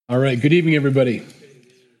All right, good evening, everybody.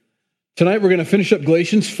 Tonight we're going to finish up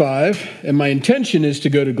Galatians 5, and my intention is to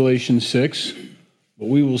go to Galatians 6, but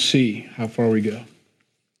we will see how far we go.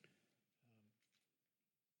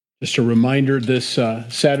 Just a reminder, this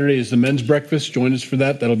Saturday is the men's breakfast. Join us for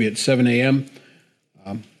that. That'll be at 7 a.m.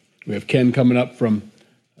 We have Ken coming up from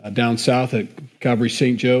down south at Calvary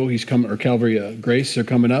St. Joe. He's coming, or Calvary Grace. They're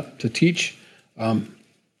coming up to teach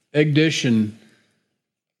egg dish and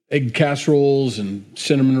egg casseroles and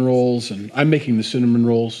cinnamon rolls, and I'm making the cinnamon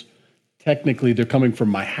rolls. Technically, they're coming from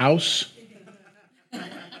my house.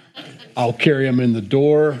 I'll carry them in the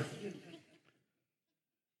door.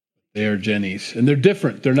 They are Jenny's, and they're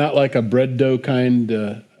different. They're not like a bread dough kind.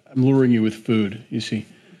 I'm luring you with food, you see.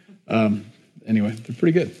 Anyway, they're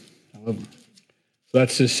pretty good. I love them. So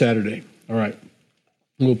that's this Saturday. All right.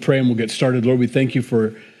 We'll pray and we'll get started. Lord, we thank you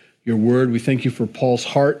for your word. We thank you for Paul's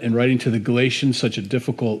heart in writing to the Galatians, such a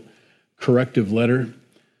difficult corrective letter.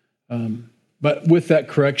 But with that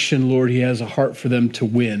correction, Lord, he has a heart for them to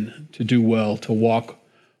win, to do well, to walk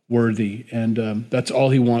worthy. And that's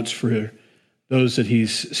all he wants for those that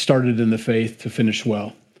he's started in the faith to finish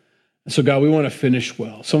well. And so, God, we want to finish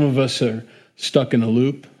well. Some of us are stuck in a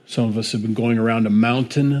loop. Some of us have been going around a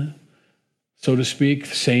mountain, so to speak,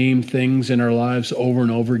 same things in our lives over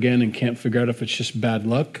and over again and can't figure out if it's just bad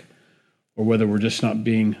luck or whether we're just not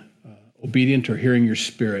being obedient or hearing your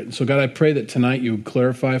spirit. And so, God, I pray that tonight you would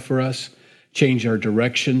clarify for us, change our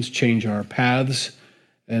directions, change our paths,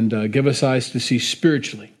 and give us eyes to see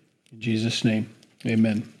spiritually. In Jesus' name,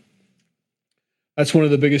 amen. That's one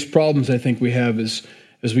of the biggest problems I think we have is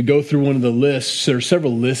as we go through one of the lists, there are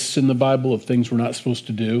several lists in the Bible of things we're not supposed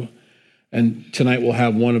to do, and tonight we'll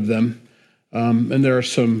have one of them. And there are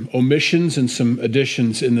some omissions and some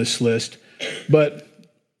additions in this list, but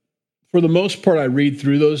for the most part, I read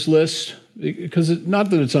through those lists because not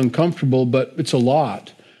that it's uncomfortable, but it's a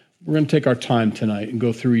lot. We're going to take our time tonight and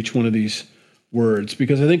go through each one of these words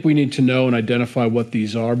because I think we need to know and identify what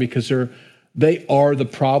these are because they are the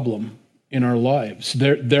problem in our lives.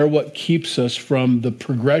 They're what keeps us from the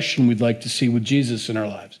progression we'd like to see with Jesus in our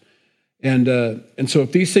lives. And so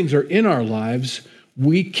if these things are in our lives,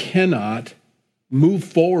 we cannot move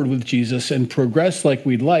forward with Jesus and progress like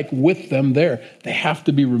we'd like with them there. They have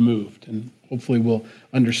to be removed. And hopefully we'll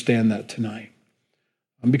understand that tonight.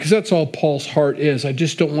 Because that's all Paul's heart is. I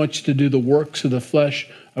just don't want you to do the works of the flesh.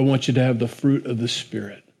 I want you to have the fruit of the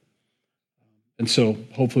Spirit. And so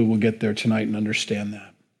hopefully we'll get there tonight and understand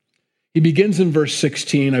that. He begins in verse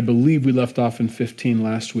 16. I believe we left off in 15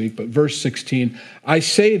 last week, but verse 16, I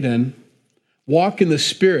say then, walk in the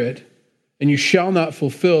Spirit, and you shall not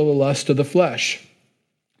fulfill the lust of the flesh.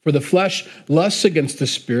 For the flesh lusts against the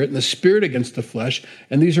Spirit, and the Spirit against the flesh,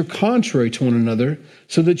 and these are contrary to one another,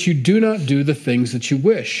 so that you do not do the things that you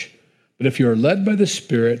wish. But if you are led by the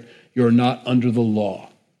Spirit, you are not under the law.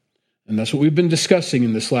 And that's what we've been discussing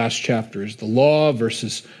in this last chapter, is the law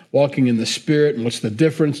versus walking in the Spirit, and what's the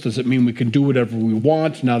difference? Does it mean we can do whatever we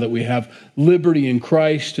want now that we have liberty in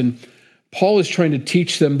Christ? And Paul is trying to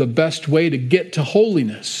teach them the best way to get to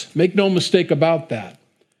holiness. Make no mistake about that.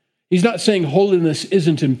 He's not saying holiness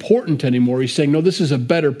isn't important anymore. He's saying, no, this is a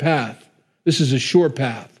better path. This is a sure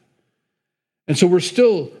path. And so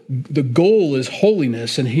the goal is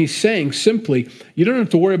holiness. And he's saying simply, you don't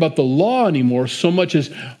have to worry about the law anymore so much as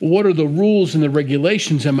what are the rules and the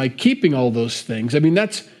regulations? Am I keeping all those things? I mean,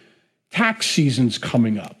 that's tax season's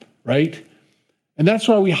coming up, right? And that's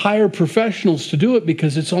why we hire professionals to do it,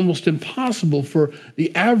 because it's almost impossible for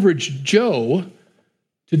the average Joe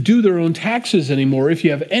to do their own taxes anymore if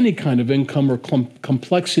you have any kind of income or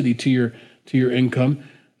complexity to your income,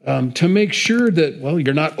 to make sure that, well,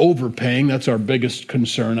 you're not overpaying. That's our biggest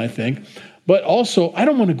concern, I think. But also, I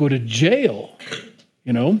don't want to go to jail,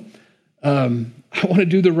 you know. I want to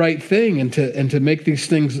do the right thing and to make these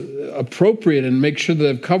things appropriate and make sure that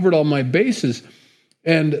I've covered all my bases.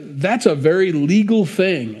 And that's a very legal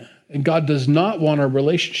thing. And God does not want our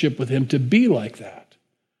relationship with him to be like that.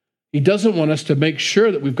 He doesn't want us to make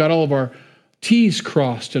sure that we've got all of our T's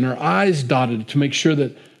crossed and our I's dotted to make sure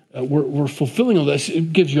that we're fulfilling all this.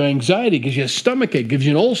 It gives you anxiety, it gives you a stomachache, it gives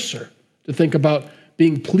you an ulcer to think about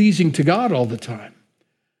being pleasing to God all the time.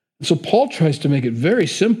 And so Paul tries to make it very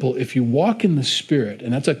simple. If you walk in the Spirit,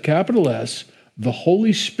 and that's a capital S, the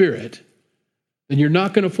Holy Spirit, then you're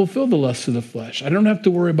not going to fulfill the lusts of the flesh. I don't have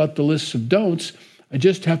to worry about the lists of don'ts. I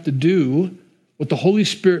just have to do what the Holy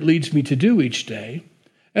Spirit leads me to do each day.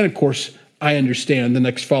 And of course, I understand the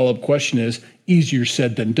next follow-up question is easier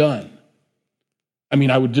said than done. I mean,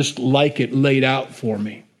 I would just like it laid out for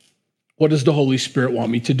me. What does the Holy Spirit want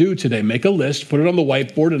me to do today? Make a list, put it on the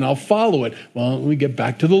whiteboard, and I'll follow it. Well, we get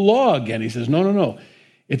back to the law again. He says, no.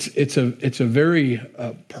 It's a very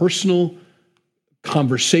personal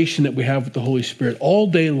conversation that we have with the Holy Spirit all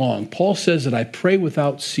day long. Paul says that I pray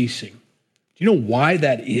without ceasing. Do you know why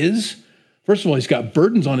that is? First of all, he's got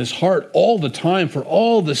burdens on his heart all the time for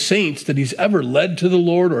all the saints that he's ever led to the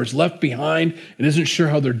Lord or has left behind and isn't sure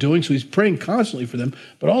how they're doing. So he's praying constantly for them.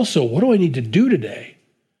 But also, what do I need to do today?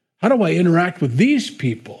 How do I interact with these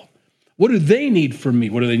people? What do they need from me?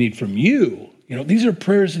 What do they need from you? You know, these are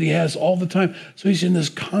prayers that he has all the time. So he's in this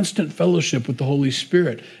constant fellowship with the Holy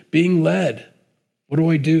Spirit, being led. What do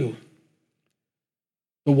I do?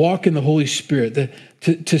 To walk in the Holy Spirit,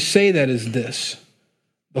 to say that is this: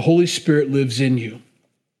 the Holy Spirit lives in you.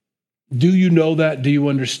 Do you know that? Do you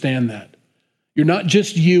understand that? You're not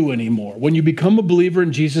just you anymore. When you become a believer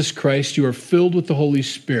in Jesus Christ, you are filled with the Holy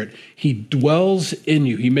Spirit. He dwells in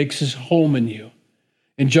you. He makes his home in you.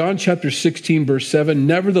 In John chapter 16, verse 7,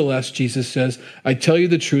 nevertheless, Jesus says, I tell you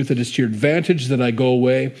the truth, it is to your advantage that I go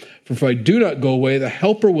away. For if I do not go away, the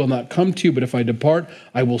Helper will not come to you, but if I depart,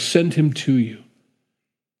 I will send him to you.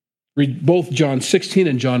 Read both John 16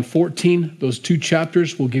 and John 14. Those two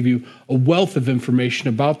chapters will give you a wealth of information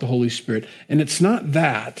about the Holy Spirit. And it's not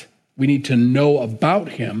that we need to know about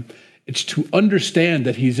him. It's to understand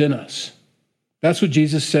that he's in us. That's what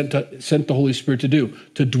Jesus sent the Holy Spirit to do,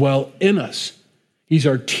 to dwell in us. He's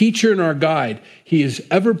our teacher and our guide. He is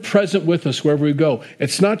ever present with us wherever we go.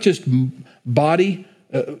 It's not just body,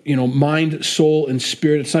 mind, soul, and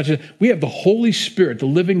spirit. It's not just, we have the Holy Spirit, the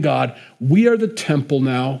living God. We are the temple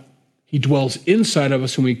now. He dwells inside of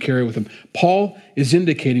us and we carry with him. Paul is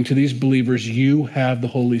indicating to these believers, you have the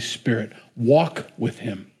Holy Spirit. Walk with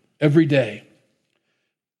him every day.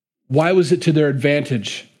 Why was it to their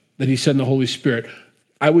advantage that he sent the Holy Spirit?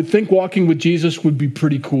 I would think walking with Jesus would be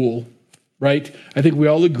pretty cool, right? I think we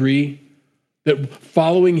all agree that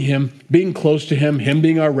following him, being close to him, him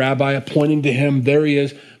being our rabbi, pointing to him, there he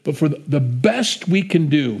is. But for the best we can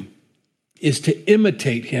do is to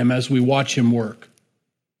imitate him as we watch him work.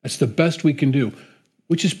 That's the best we can do,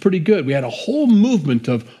 which is pretty good. We had a whole movement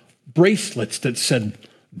of bracelets that said,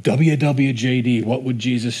 WWJD, what would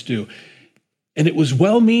Jesus do? And it was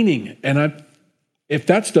well-meaning. And if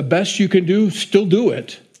that's the best you can do, still do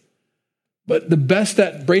it. But the best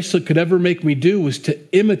that bracelet could ever make me do was to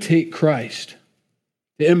imitate Christ,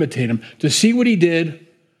 to imitate him, to see what he did,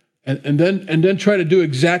 and then try to do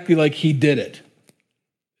exactly like he did it.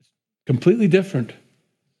 Completely different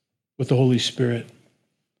with the Holy Spirit.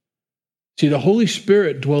 See, the Holy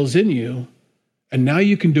Spirit dwells in you, and now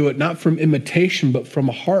you can do it not from imitation, but from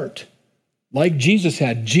a heart, like Jesus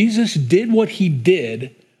had. Jesus did what he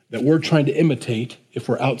did that we're trying to imitate if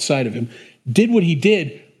we're outside of him, did what he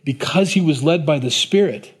did because he was led by the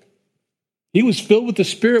Spirit. He was filled with the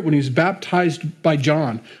Spirit when he was baptized by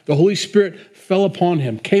John. The Holy Spirit fell upon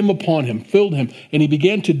him, came upon him, filled him, and he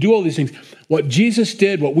began to do all these things. What Jesus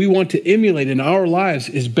did, what we want to emulate in our lives,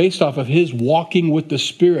 is based off of his walking with the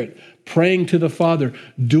Spirit, praying to the Father,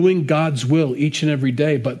 doing God's will each and every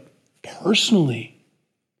day, but personally.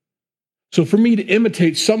 So for me to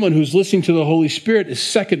imitate someone who's listening to the Holy Spirit is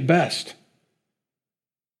second best.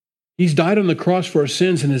 He's died on the cross for our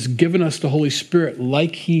sins and has given us the Holy Spirit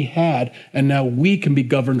like he had, and now we can be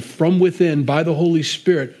governed from within by the Holy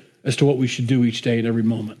Spirit as to what we should do each day and every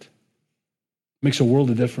moment. It makes a world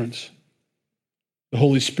of difference. The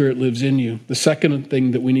Holy Spirit lives in you. The second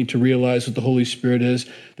thing that we need to realize with the Holy Spirit is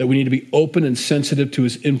that we need to be open and sensitive to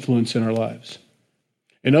his influence in our lives.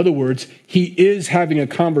 In other words, he is having a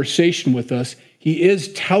conversation with us. He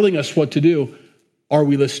is telling us what to do. Are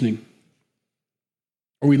we listening?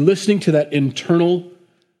 Are we listening to that internal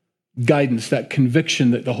guidance, that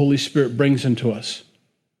conviction that the Holy Spirit brings into us?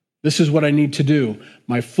 This is what I need to do.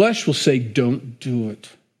 My flesh will say, don't do it.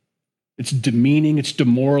 It's demeaning, it's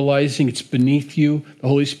demoralizing, it's beneath you. The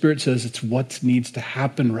Holy Spirit says it's what needs to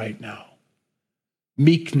happen right now.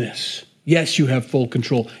 Meekness. Yes, you have full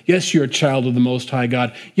control. Yes, you're a child of the Most High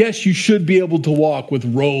God. Yes, you should be able to walk with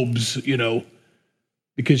robes,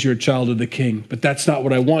 because you're a child of the King. But that's not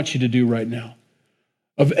what I want you to do right now.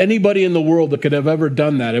 Of anybody in the world that could have ever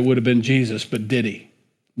done that, it would have been Jesus, but did he?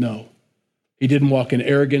 No. He didn't walk in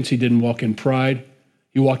arrogance. He didn't walk in pride.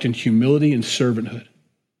 He walked in humility and servanthood.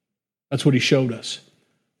 That's what he showed us.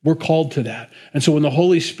 We're called to that. And so when the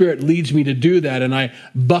Holy Spirit leads me to do that and I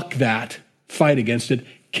buck that, fight against it,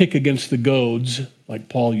 kick against the goads like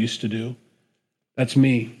Paul used to do, that's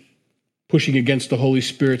me pushing against the Holy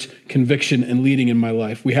Spirit's conviction and leading in my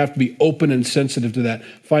life. We have to be open and sensitive to that.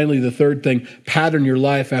 Finally, the third thing, pattern your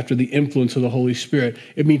life after the influence of the Holy Spirit.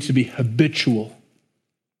 It means to be habitual.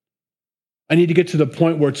 I need to get to the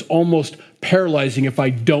point where it's almost paralyzing if I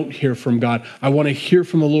don't hear from God. I want to hear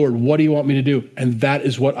from the Lord. What do you want me to do? And that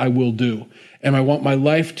is what I will do. And I want my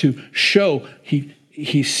life to show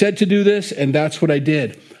he said to do this, and that's what I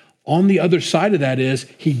did. On the other side of that is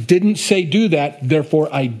he didn't say do that, therefore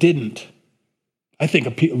I didn't. I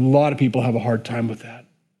think a lot of people have a hard time with that.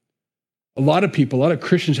 A lot of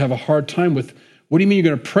Christians have a hard time with, what do you mean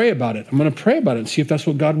you're going to pray about it? I'm going to pray about it and see if that's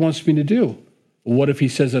what God wants me to do. Well, what if he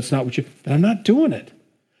says that's not what you, then I'm not doing it.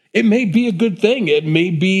 It may be a good thing. It may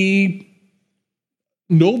be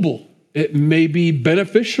noble. It may be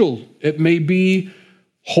beneficial. It may be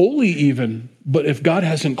holy even. But if God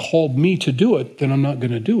hasn't called me to do it, then I'm not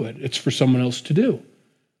going to do it. It's for someone else to do.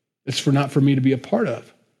 It's not for me to be a part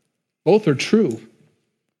of. Both are true.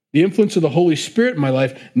 The influence of the Holy Spirit in my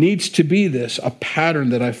life needs to be this, a pattern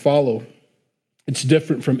that I follow. It's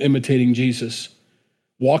different from imitating Jesus.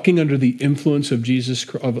 Walking under the influence of Jesus,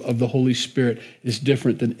 of the Holy Spirit, is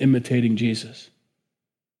different than imitating Jesus.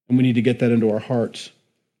 And we need to get that into our hearts.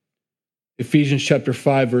 Ephesians chapter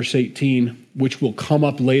 5, verse 18, which will come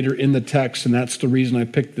up later in the text, and that's the reason I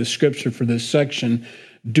picked this scripture for this section.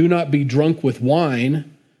 Do not be drunk with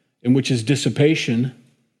wine, in which is dissipation,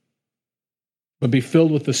 but be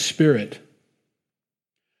filled with the Spirit.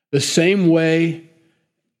 The same way,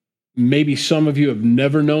 maybe some of you have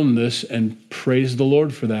never known this, and praise the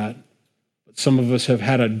Lord for that. But some of us have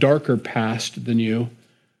had a darker past than you.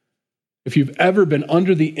 If you've ever been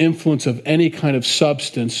under the influence of any kind of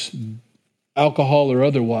substance, alcohol or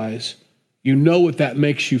otherwise, you know what that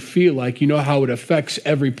makes you feel like. You know how it affects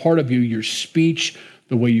every part of you, your speech,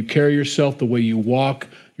 the way you carry yourself, the way you walk,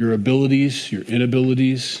 your abilities, your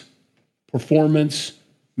inabilities, performance,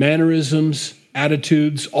 mannerisms,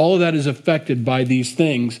 attitudes. All of that is affected by these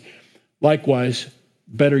things. Likewise,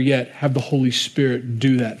 better yet, have the Holy Spirit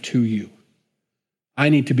do that to you. I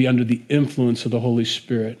need to be under the influence of the Holy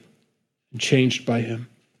Spirit and changed by him.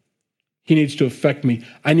 He needs to affect me.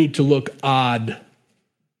 I need to look odd.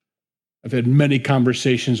 I've had many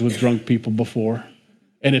conversations with drunk people before,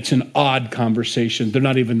 and it's an odd conversation. They're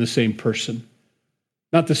not even the same person.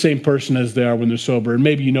 Not the same person as they are when they're sober. And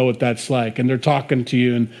maybe you know what that's like. And they're talking to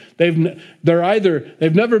you, and they've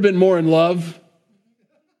never been more in love,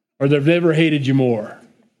 or they've never hated you more.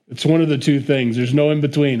 It's one of the two things. There's no in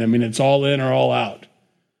between. I mean, it's all in or all out.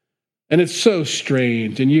 And it's so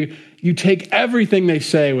strange. And you take everything they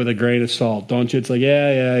say with a grain of salt, don't you? It's like,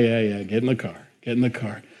 yeah. Get in the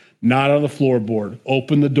car. Not on the floorboard.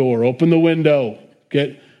 Open the door. Open the window.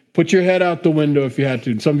 Put your head out the window if you had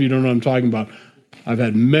to. Some of you don't know what I'm talking about. I've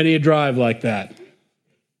had many a drive like that.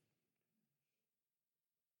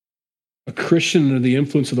 A Christian under the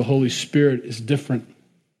influence of the Holy Spirit is different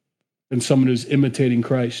than someone who's imitating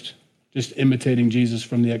Christ, just imitating Jesus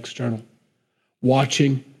from the external.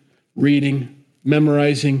 Watching, reading,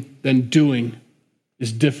 memorizing, then doing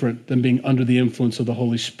is different than being under the influence of the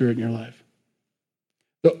Holy Spirit in your life.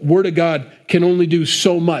 The Word of God can only do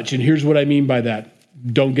so much, and here's what I mean by that.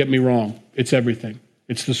 Don't get me wrong. It's everything.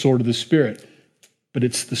 It's the sword of the Spirit, but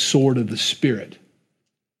it's the sword of the Spirit.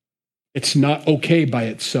 It's not okay by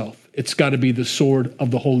itself. It's got to be the sword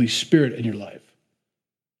of the Holy Spirit in your life.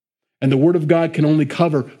 And the Word of God can only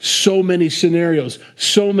cover so many scenarios,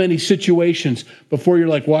 so many situations before you're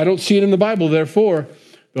like, well, I don't see it in the Bible. Therefore,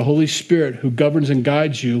 the Holy Spirit who governs and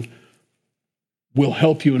guides you will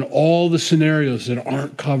help you in all the scenarios that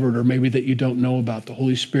aren't covered or maybe that you don't know about. The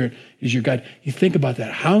Holy Spirit is your guide. You think about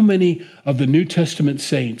that. How many of the New Testament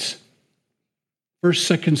saints, first,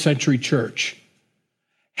 second century church,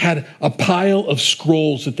 had a pile of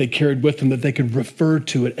scrolls that they carried with them that they could refer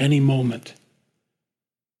to at any moment?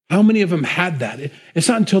 How many of them had that? It's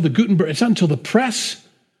not until the Gutenberg, it's not until the press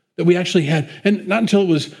that we actually had, and not until it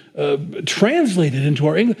was translated into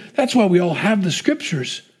our English. That's why we all have the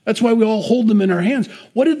scriptures. That's why we all hold them in our hands.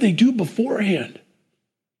 What did they do beforehand?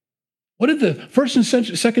 What did the first and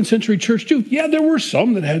second century church do? Yeah, there were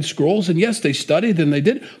some that had scrolls, and yes, they studied and they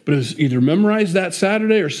did, but it was either memorized that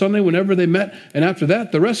Saturday or Sunday whenever they met, and after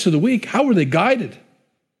that, the rest of the week, how were they guided?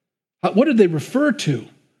 What did they refer to?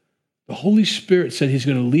 The Holy Spirit said he's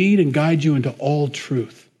going to lead and guide you into all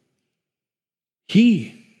truth.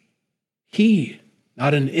 He,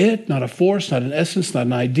 not an it, not a force, not an essence, not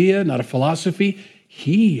an idea, not a philosophy.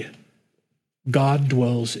 He, God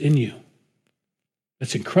dwells in you.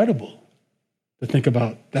 It's incredible to think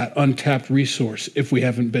about that untapped resource if we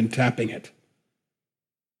haven't been tapping it.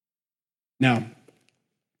 Now,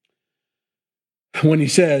 when he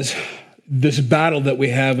says this battle that we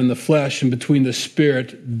have in the flesh and between the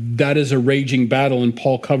Spirit, that is a raging battle, and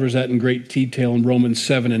Paul covers that in great detail in Romans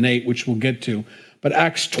 7 and 8, which we'll get to. But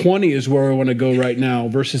Acts 20 is where I want to go right now,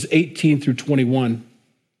 verses 18 through 21.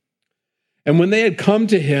 And when they had come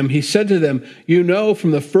to him, he said to them, "You know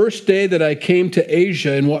from the first day that I came to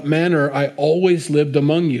Asia in what manner I always lived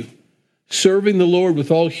among you, serving the Lord with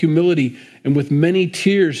all humility and with many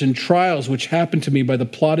tears and trials which happened to me by the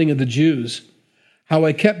plotting of the Jews. How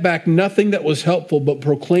I kept back nothing that was helpful, but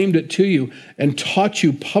proclaimed it to you and taught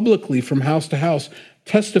you publicly from house to house,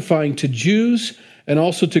 testifying to Jews and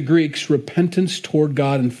also to Greeks repentance toward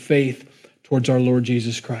God and faith towards our Lord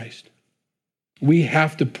Jesus Christ." We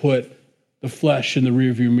have to put the flesh in the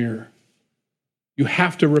rearview mirror. You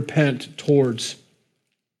have to repent towards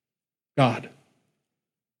God.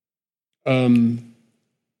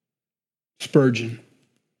 Spurgeon,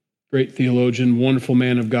 great theologian, wonderful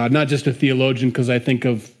man of God. Not just a theologian because I think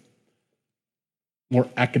of more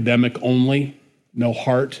academic only, no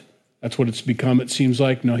heart. That's what it's become, it seems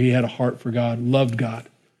like. No, he had a heart for God, loved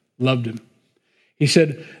him. He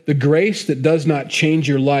said, "The grace that does not change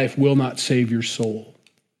your life will not save your soul."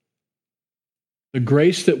 The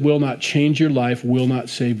grace that will not change your life will not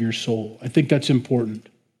save your soul. I think that's important.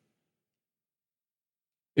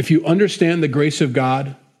 If you understand the grace of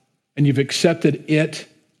God and you've accepted it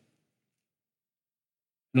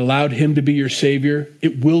and allowed him to be your Savior,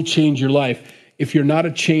 it will change your life. If you're not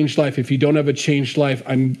a changed life, if you don't have a changed life,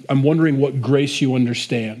 I'm wondering what grace you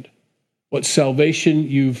understand, what salvation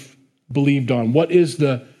you've believed on. What is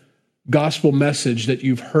the gospel message that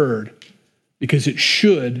you've heard? Because it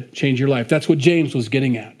should change your life. That's what James was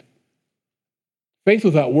getting at. Faith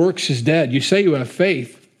without works is dead. You say you have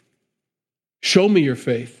faith. Show me your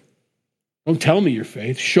faith. Don't tell me your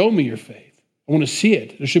faith. Show me your faith. I want to see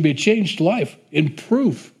it. There should be a changed life in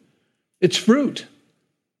proof. It's fruit.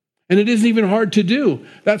 And it isn't even hard to do.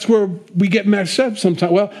 That's where we get messed up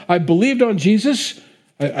sometimes. Well, I believed on Jesus.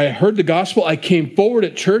 I heard the gospel. I came forward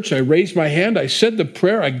at church. I raised my hand. I said the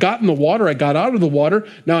prayer. I got in the water. I got out of the water.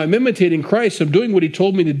 Now I'm imitating Christ. I'm doing what he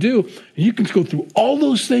told me to do. And you can go through all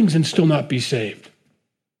those things and still not be saved.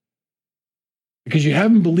 Because you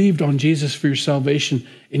haven't believed on Jesus for your salvation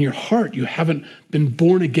in your heart. You haven't been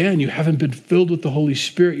born again. You haven't been filled with the Holy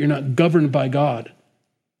Spirit. You're not governed by God.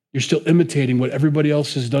 You're still imitating what everybody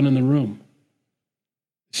else has done in the room.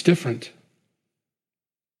 It's different.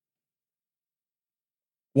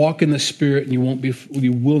 Walk in the Spirit and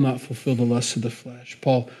you will not fulfill the lusts of the flesh.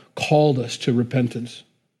 Paul called us to repentance.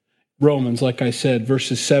 Romans, like I said,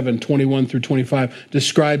 verses 7, 21 through 25,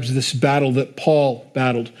 describes this battle that Paul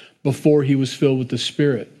battled before he was filled with the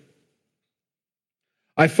Spirit.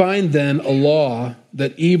 "I find then a law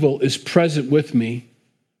that evil is present with me,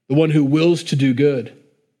 the one who wills to do good.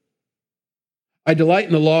 I delight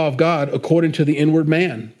in the law of God according to the inward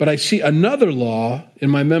man, but I see another law in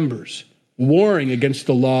my members, warring against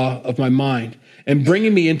the law of my mind and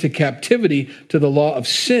bringing me into captivity to the law of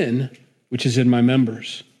sin, which is in my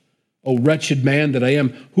members. O wretched man that I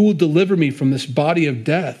am, who will deliver me from this body of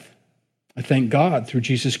death? I thank God through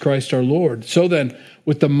Jesus Christ our Lord. So then,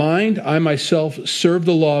 with the mind, I myself serve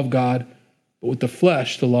the law of God, but with the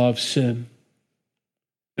flesh, the law of sin."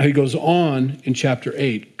 Now he goes on in chapter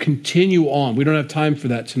 8. Continue on. We don't have time for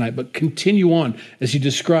that tonight, but continue on as he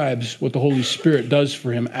describes what the Holy Spirit does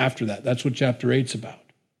for him after that. That's what chapter 8's about.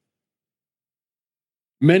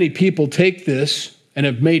 Many people take this and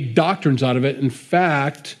have made doctrines out of it. In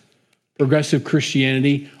fact, progressive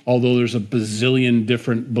Christianity, although there's a bazillion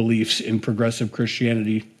different beliefs in progressive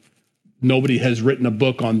Christianity, nobody has written a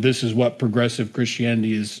book on this is what progressive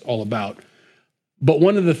Christianity is all about. But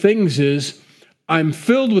one of the things is, I'm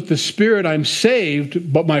filled with the Spirit, I'm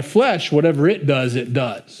saved, but my flesh, whatever it does, it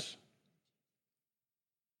does.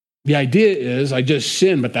 The idea is I just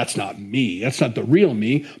sin, but that's not me. That's not the real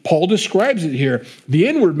me. Paul describes it here. The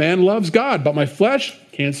inward man loves God, but my flesh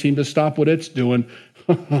can't seem to stop what it's doing.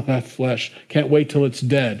 That flesh can't wait till it's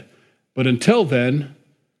dead. But until then,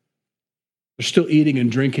 they're still eating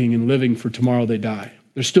and drinking and living for tomorrow they die.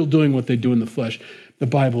 They're still doing what they do in the flesh. The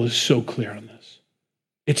Bible is so clear on this.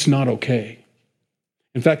 It's not okay.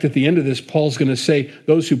 In fact, at the end of this, Paul's going to say,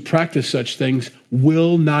 those who practice such things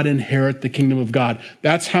will not inherit the kingdom of God.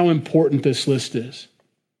 That's how important this list is.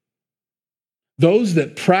 Those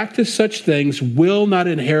that practice such things will not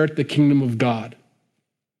inherit the kingdom of God.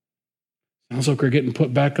 Sounds like we're getting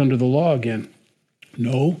put back under the law again.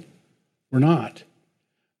 No, we're not.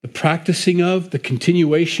 The practicing of, the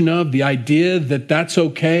continuation of, the idea that that's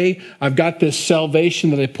okay. I've got this salvation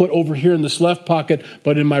that I put over here in this left pocket,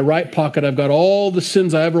 but in my right pocket, I've got all the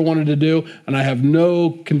sins I ever wanted to do, and I have no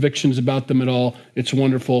convictions about them at all. It's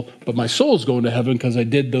wonderful, but my soul's going to heaven because I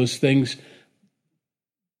did those things.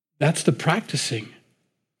 That's the practicing.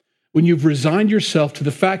 When you've resigned yourself to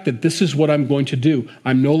the fact that this is what I'm going to do.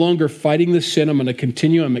 I'm no longer fighting the sin. I'm going to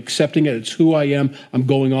continue. I'm accepting it. It's who I am. I'm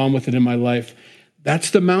going on with it in my life.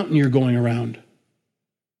 That's the mountain you're going around.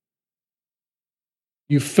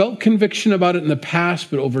 You felt conviction about it in the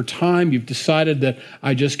past, but over time you've decided that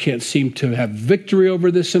I just can't seem to have victory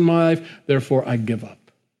over this in my life. Therefore, I give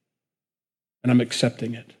up. And I'm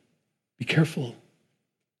accepting it. Be careful.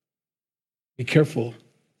 Be careful.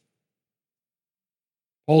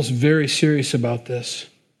 Paul's very serious about this.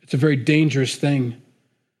 It's a very dangerous thing.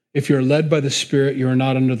 If you're led by the Spirit, you are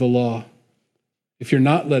not under the law. If you're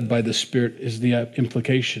not led by the Spirit is the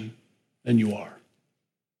implication, then you are.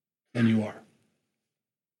 Then you are.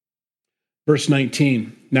 Verse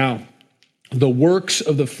 19, now, the works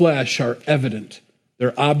of the flesh are evident.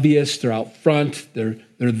 They're obvious, they're out front, they're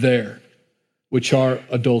there, which are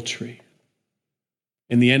adultery.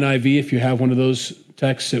 In the NIV, if you have one of those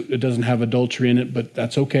texts, it doesn't have adultery in it, but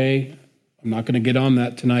that's okay. I'm not going to get on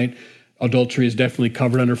that tonight. Adultery is definitely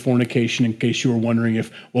covered under fornication, in case you were wondering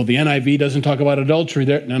if, well, the NIV doesn't talk about adultery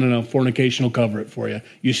there. No. Fornication will cover it for you.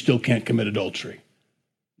 You still can't commit adultery,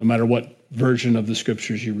 no matter what version of the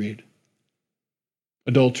scriptures you read.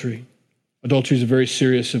 Adultery. Adultery is a very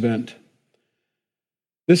serious event.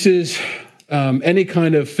 This is any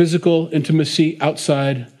kind of physical intimacy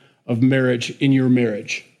outside of marriage in your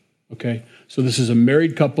marriage. Okay? So this is a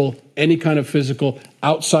married couple. Any kind of physical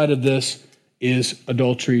outside of this is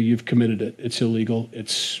adultery. You've committed it. It's illegal.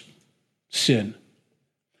 It's sin.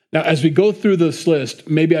 Now, as we go through this list,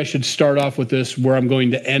 maybe I should start off with this where I'm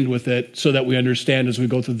going to end with it so that we understand as we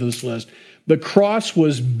go through this list. The cross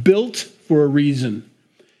was built for a reason.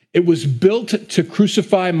 It was built to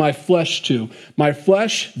crucify my flesh to. My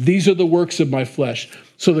flesh, these are the works of my flesh.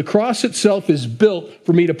 So the cross itself is built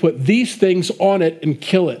for me to put these things on it and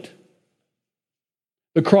kill it.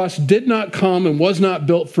 The cross did not come and was not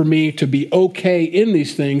built for me to be okay in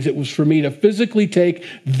these things. It was for me to physically take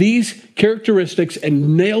these characteristics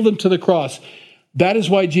and nail them to the cross. That is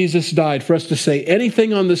why Jesus died, for us to say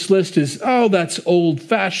anything on this list is, oh, that's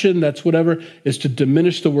old-fashioned, that's whatever, is to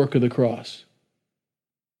diminish the work of the cross.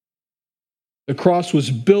 The cross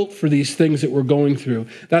was built for these things that we're going through.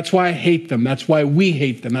 That's why I hate them. That's why we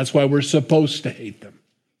hate them. That's why we're supposed to hate them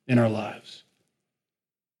in our lives.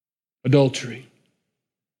 Adultery.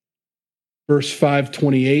 Verse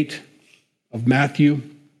 5:28 of Matthew.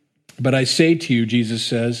 But I say to you, Jesus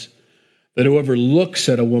says, that whoever looks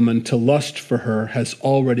at a woman to lust for her has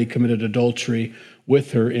already committed adultery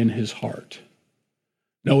with her in his heart.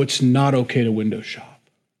 No, it's not okay to window shop.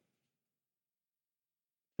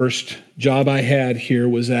 First job I had here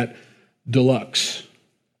was at Deluxe.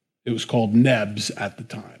 It was called Nebs at the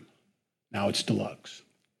time. Now it's Deluxe.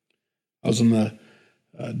 I was on the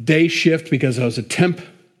day shift because I was a temp.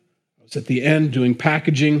 I was at the end doing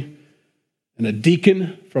packaging, and a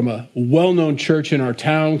deacon from a well-known church in our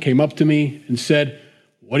town came up to me and said,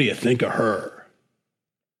 "What do you think of her?"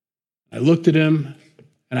 I looked at him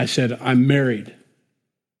and I said, "I'm married."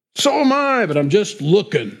 "So am I, but I'm just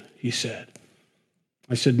looking," he said.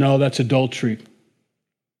 I said, "No, that's adultery."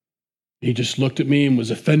 He just looked at me and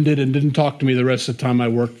was offended and didn't talk to me the rest of the time I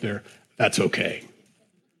worked there. That's okay.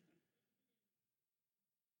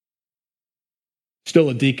 Still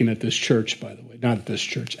a deacon at this church, by the way. Not at this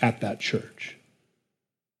church, at that church.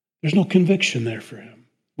 There's no conviction there for him.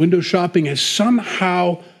 Window shopping has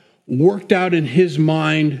somehow worked out in his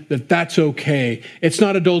mind that that's okay. It's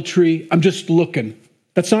not adultery. I'm just looking.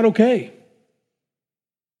 That's not okay.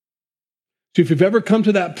 So if you've ever come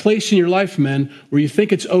to that place in your life, men, where you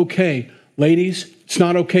think it's okay, ladies, it's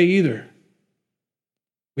not okay either.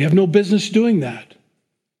 We have no business doing that.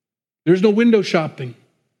 There's no window shopping.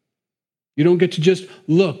 You don't get to just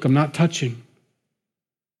look, I'm not touching.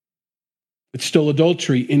 It's still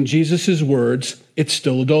adultery. In Jesus' words, it's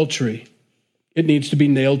still adultery. It needs to be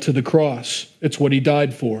nailed to the cross. It's what he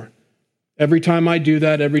died for. Every time I do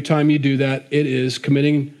that, every time you do that, it is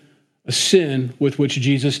committing a sin with which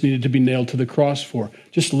Jesus needed to be nailed to the cross for.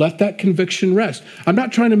 Just let that conviction rest. I'm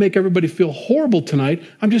not trying to make everybody feel horrible tonight.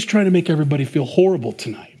 I'm just trying to make everybody feel horrible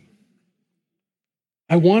tonight.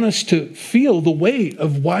 I want us to feel the weight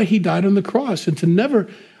of why he died on the cross and to never,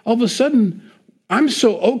 all of a sudden, I'm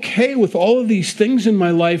so okay with all of these things in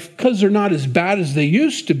my life because they're not as bad as they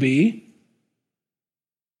used to be,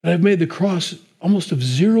 that I've made the cross almost of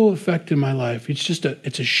zero effect in my life.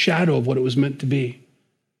 It's a shadow of what it was meant to be.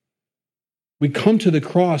 We come to the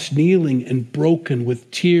cross kneeling and broken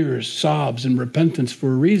with tears, sobs, and repentance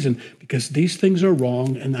for a reason, because these things are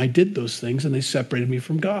wrong, and I did those things, and they separated me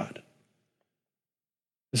from God.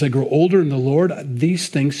 As I grow older in the Lord, these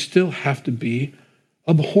things still have to be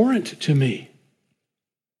abhorrent to me.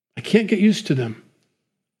 I can't get used to them.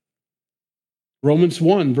 Romans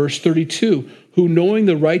 1, verse 32, who knowing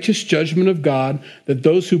the righteous judgment of God, that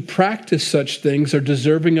those who practice such things are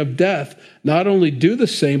deserving of death, not only do the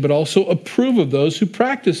same, but also approve of those who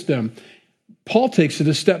practice them. Paul takes it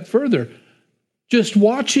a step further. Just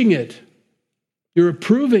watching it, you're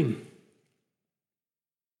approving.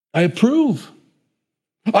 I approve.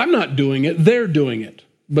 I'm not doing it, they're doing it,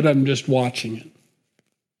 but I'm just watching it.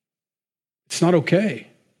 It's not okay.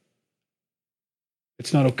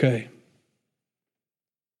 It's not okay.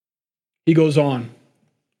 He goes on.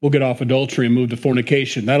 We'll get off adultery and move to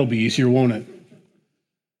fornication. That'll be easier, won't it?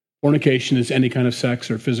 Fornication is any kind of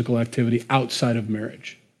sex or physical activity outside of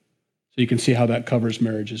marriage. So you can see how that covers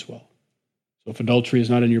marriage as well. So if adultery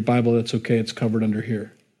is not in your Bible, that's okay. It's covered under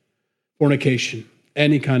here. Fornication,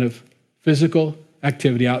 any kind of physical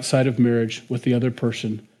activity outside of marriage with the other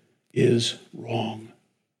person is wrong.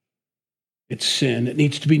 It's sin. It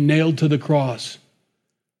needs to be nailed to the cross.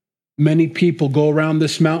 Many people go around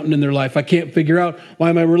this mountain in their life. I can't figure out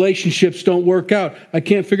why my relationships don't work out. I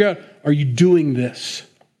can't figure out, are you doing this?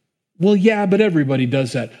 Well, yeah, but everybody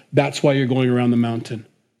does that. That's why you're going around the mountain.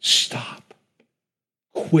 Stop.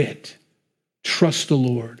 Quit. Trust the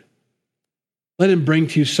Lord. Let him bring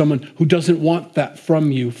to you someone who doesn't want that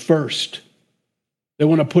from you first. They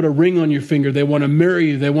want to put a ring on your finger. They want to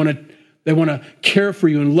marry you. They want to care for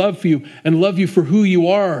you and love you for who you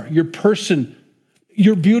are, your person.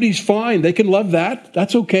 Your beauty's fine. They can love that.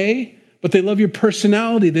 That's okay. But they love your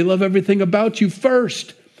personality. They love everything about you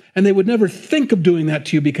first. And they would never think of doing that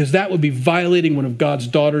to you because that would be violating one of God's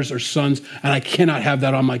daughters or sons. And I cannot have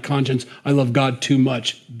that on my conscience. I love God too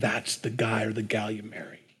much. That's the guy or the gal you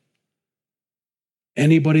marry.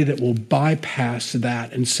 Anybody that will bypass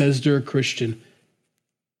that and says they're a Christian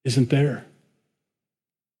isn't there.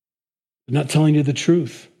 They're not telling you the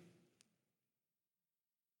truth.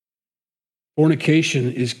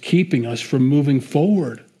 Fornication is keeping us from moving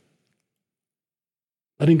forward,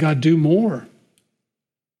 letting God do more.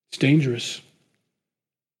 It's dangerous.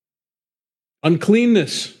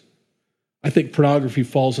 Uncleanness. I think pornography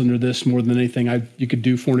falls under this more than anything. You could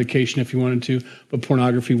do fornication if you wanted to, but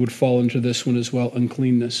pornography would fall into this one as well,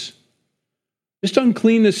 uncleanness. Just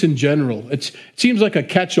uncleanness in general. It seems like a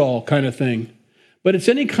catch-all kind of thing. But it's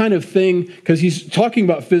any kind of thing, because he's talking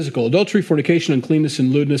about physical. Adultery, fornication, uncleanness,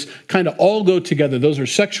 and lewdness kind of all go together. Those are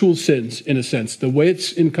sexual sins, in a sense. The way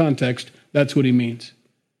it's in context, that's what he means.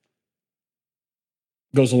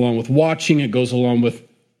 It goes along with watching. It goes along with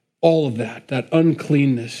all of that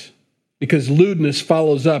uncleanness. Because lewdness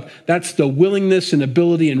follows up. That's the willingness and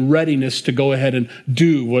ability and readiness to go ahead and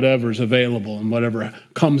do whatever's available and whatever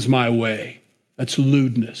comes my way. That's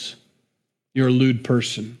lewdness. You're a lewd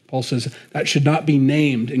person. Paul says that should not be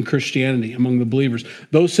named in Christianity among the believers.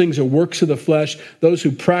 Those things are works of the flesh. Those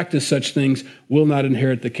who practice such things will not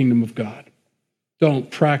inherit the kingdom of God.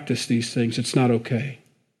 Don't practice these things. It's not okay.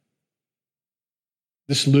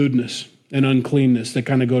 This lewdness and uncleanness, they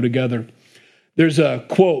kind of go together. There's a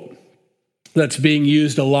quote that's being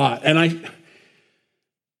used a lot. And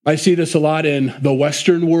I see this a lot in the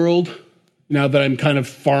Western world. Now that I'm kind of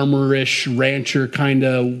farmer-ish, rancher, kind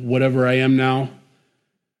of whatever I am now,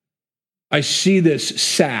 I see this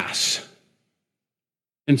sass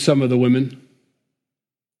in some of the women.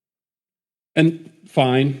 And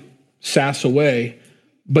fine, sass away.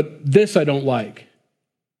 But this I don't like.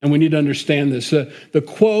 And we need to understand this. The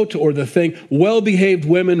quote or the thing, well-behaved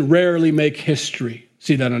women rarely make history.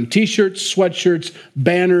 See that on t-shirts, sweatshirts,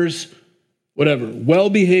 banners, whatever.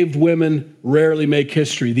 Well-behaved women rarely make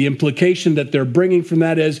history. The implication that they're bringing from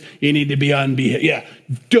that is you need to be on behaved. Yeah,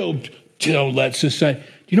 don't let society. Do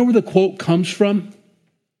you know where the quote comes from?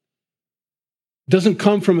 It doesn't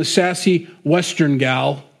come from a sassy Western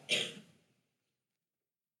gal.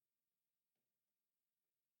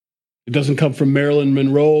 It doesn't come from Marilyn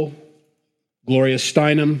Monroe, Gloria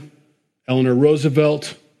Steinem, Eleanor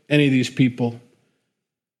Roosevelt, any of these people.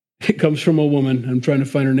 It comes from a woman, I'm trying to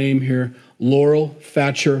find her name here, Laurel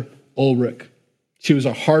Thatcher Ulrich. She was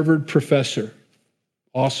a Harvard professor.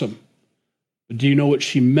 Awesome. But do you know what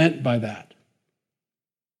she meant by that?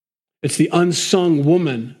 It's the unsung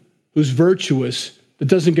woman who's virtuous that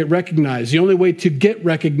doesn't get recognized. The only way to get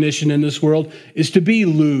recognition in this world is to be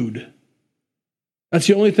lewd. That's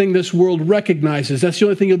the only thing this world recognizes. That's the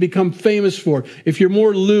only thing you'll become famous for. If you're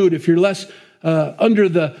more lewd, if you're less under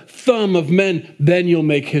the thumb of men, then you'll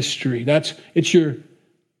make history. That's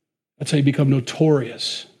how you become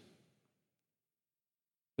notorious.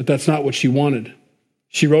 But that's not what she wanted.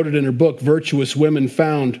 She wrote it in her book, Virtuous Women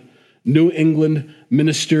Found, New England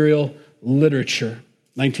Ministerial Literature,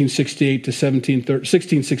 1668 to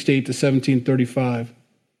 1735.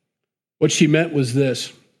 What she meant was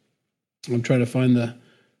this. I'm trying to find the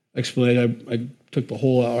explanation. I took the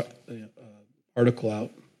whole article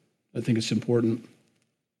out. I think it's important.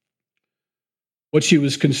 What she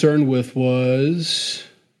was concerned with was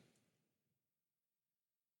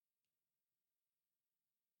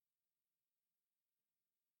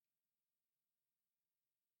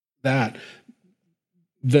that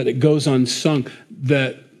it goes unsung,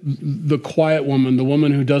 that the quiet woman, the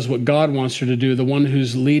woman who does what God wants her to do, the one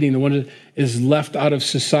who's leading, the one who is left out of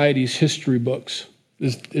society's history books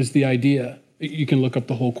is the idea. You can look up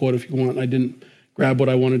the whole quote if you want. I didn't grab what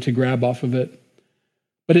I wanted to grab off of it.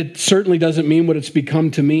 But it certainly doesn't mean what it's become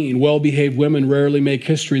to mean. Well-behaved women rarely make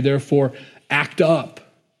history, therefore act up.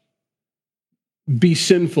 Be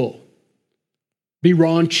sinful. Be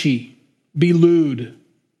raunchy. Be lewd.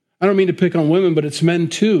 I don't mean to pick on women, but it's men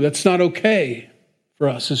too. That's not okay for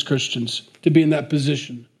us as Christians to be in that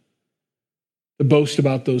position, to boast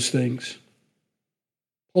about those things.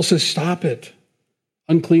 Paul says, stop it.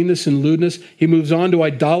 Uncleanness and lewdness. He moves on to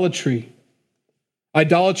idolatry.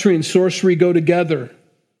 Idolatry and sorcery go together.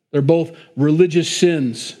 They're both religious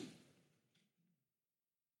sins.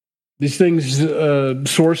 These things,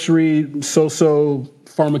 sorcery,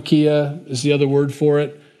 pharmakia is the other word for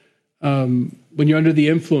it. When you're under the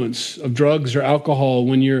influence of drugs or alcohol,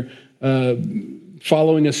 when you're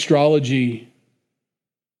following astrology,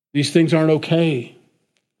 these things aren't okay.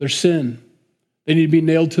 They're sin. They need to be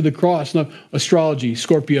nailed to the cross. Now, astrology,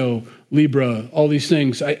 Scorpio, Libra, all these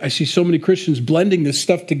things. I see so many Christians blending this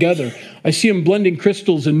stuff together. I see them blending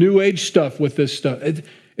crystals and New Age stuff with this stuff.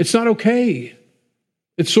 It's not okay.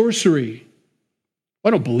 It's sorcery. I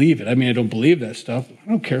don't believe it. I don't believe that stuff. I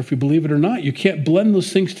don't care if you believe it or not. You can't blend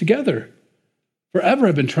those things together. Forever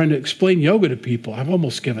I've been trying to explain yoga to people. I've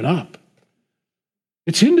almost given up.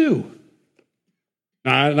 It's Hindu.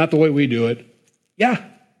 Nah, not the way we do it. Yeah.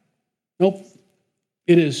 Nope.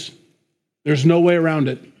 It is. There's no way around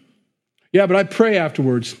it. Yeah, but I pray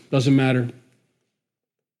afterwards. Doesn't matter.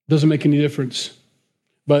 Doesn't make any difference.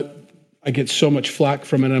 But I get so much flack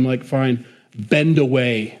from it. I'm like, fine, bend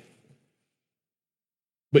away.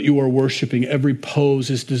 But you are worshiping. Every pose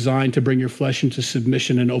is designed to bring your flesh into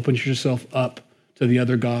submission and open yourself up to the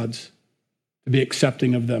other gods, to be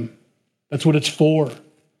accepting of them. That's what it's for.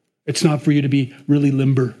 It's not for you to be really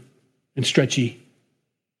limber and stretchy.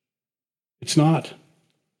 It's not.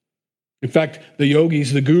 In fact, the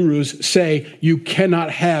yogis, the gurus say you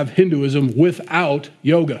cannot have Hinduism without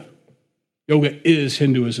yoga. Yoga is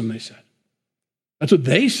Hinduism, they said. That's what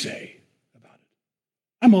they say about it.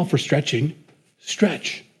 I'm all for stretching.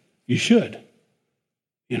 Stretch. You should.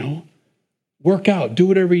 Work out. Do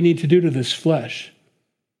whatever you need to do to this flesh.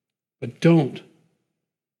 But don't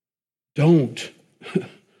fall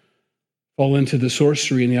into the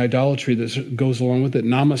sorcery and the idolatry that goes along with it.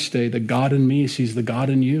 Namaste, the God in me sees the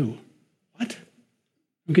God in you. What?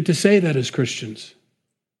 We get to say that as Christians.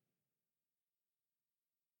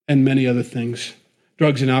 And many other things.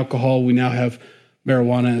 Drugs and alcohol, we now have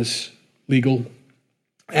marijuana as legal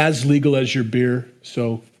as your beer,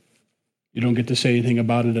 so you don't get to say anything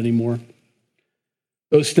about it anymore.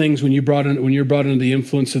 Those things, when you're brought under the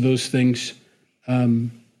influence of those things,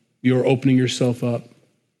 you're opening yourself up.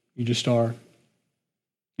 You just are.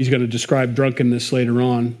 He's going to describe drunkenness later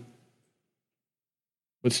on,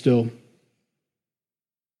 but still.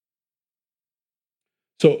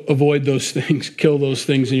 So avoid those things, kill those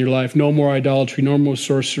things in your life. No more idolatry, no more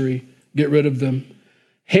sorcery. Get rid of them.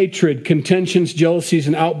 Hatred, contentions, jealousies,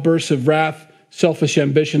 and outbursts of wrath, selfish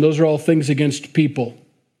ambition. Those are all things against people.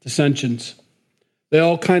 Dissensions. They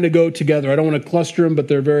all kind of go together. I don't want to cluster them, but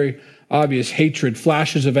they're very obvious. Hatred,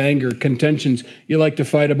 flashes of anger, contentions. You like to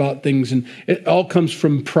fight about things, and it all comes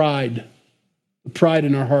from pride. The pride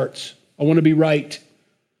in our hearts. I want to be right.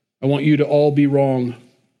 I want you to all be wrong.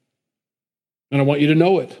 And I want you to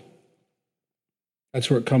know it. That's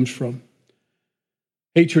where it comes from.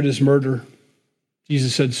 Hatred is murder.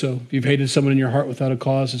 Jesus said so. If you've hated someone in your heart without a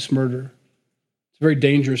cause, it's murder. It's a very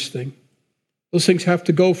dangerous thing. Those things have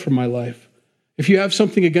to go from my life. If you have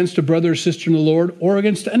something against a brother or sister in the Lord, or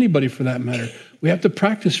against anybody for that matter, we have to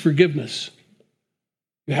practice forgiveness.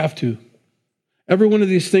 You have to. Every one of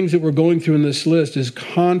these things that we're going through in this list is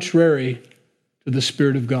contrary to the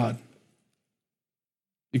Spirit of God.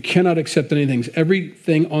 You cannot accept anything.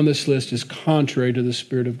 Everything on this list is contrary to the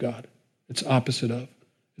Spirit of God. It's opposite of.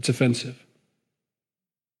 It's offensive.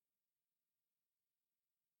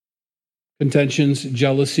 Contentions,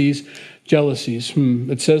 jealousies. Jealousies.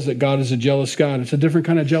 It says that God is a jealous God. It's a different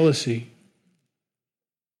kind of jealousy.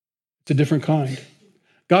 It's a different kind.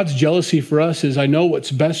 God's jealousy for us is, I know what's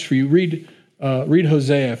best for you. Read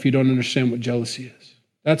Hosea if you don't understand what jealousy is.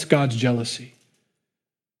 That's God's jealousy.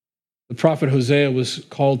 The prophet Hosea was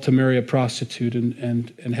called to marry a prostitute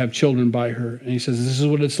and have children by her. And he says, this is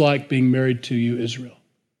what it's like being married to you, Israel.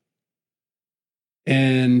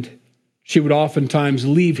 And she would oftentimes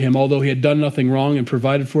leave him, although he had done nothing wrong and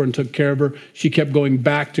provided for her and took care of her. She kept going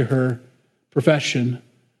back to her profession,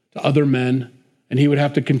 to other men, and he would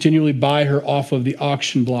have to continually buy her off of the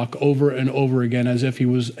auction block over and over again as if he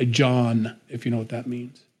was a John, if you know what that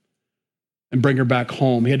means, and bring her back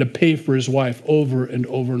home. He had to pay for his wife over and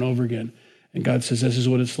over and over again. And God says, this is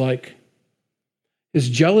what it's like. His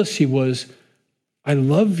jealousy was, I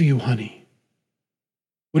love you, honey.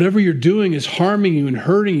 Whatever you're doing is harming you and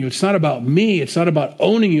hurting you. It's not about me. It's not about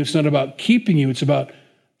owning you. It's not about keeping you. It's about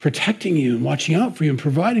protecting you and watching out for you and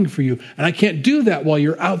providing for you. And I can't do that while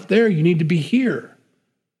you're out there. You need to be here.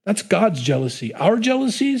 That's God's jealousy. Our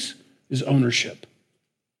jealousies is ownership,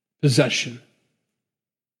 possession.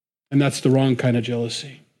 And that's the wrong kind of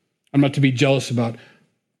jealousy. I'm not to be jealous about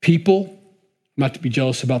people. I'm not to be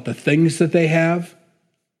jealous about the things that they have,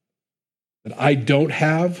 that I don't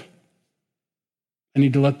have. I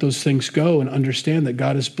need to let those things go and understand that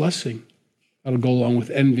God is blessing. That'll go along with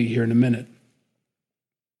envy here in a minute.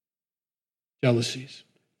 Jealousies.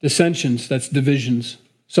 Dissensions, that's divisions.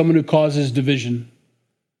 Someone who causes division.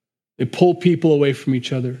 They pull people away from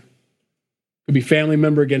each other. It could be family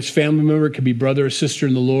member against family member. It could be brother or sister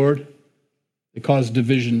in the Lord. They cause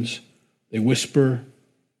divisions. They whisper,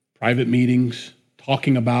 private meetings,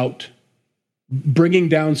 talking about, bringing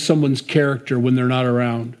down someone's character when they're not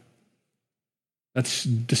around. That's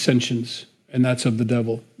dissensions, and that's of the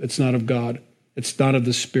devil. It's not of God. It's not of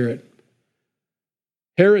the Spirit.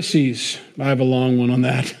 Heresies. I have a long one on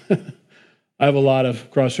that. I have a lot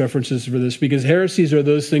of cross-references for this because heresies are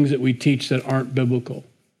those things that we teach that aren't biblical.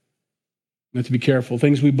 We have to be careful.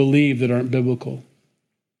 Things we believe that aren't biblical.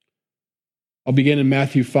 I'll begin in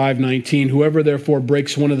Matthew 5:19. Whoever therefore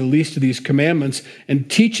breaks one of the least of these commandments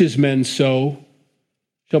and teaches men so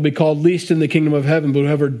shall be called least in the kingdom of heaven. But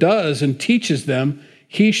whoever does and teaches them,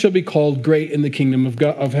 he shall be called great in the kingdom of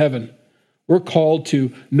God, of heaven. We're called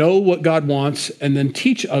to know what God wants and then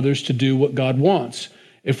teach others to do what God wants.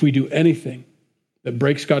 If we do anything that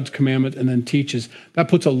breaks God's commandment and then teaches, that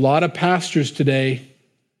puts a lot of pastors today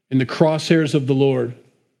in the crosshairs of the Lord.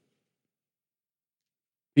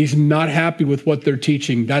 He's not happy with what they're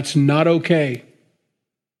teaching. That's not okay.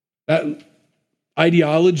 That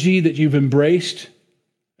ideology that you've embraced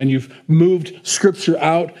and you've moved Scripture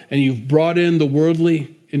out and you've brought in the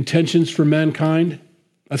worldly intentions for mankind,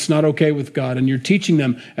 that's not okay with God. And you're teaching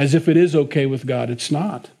them as if it is okay with God. It's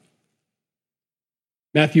not.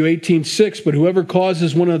 Matthew 18:6, but whoever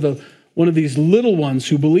causes one of these little ones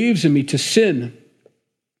who believes in me to sin,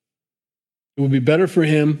 it would be better for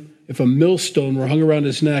him if a millstone were hung around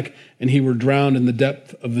his neck and he were drowned in the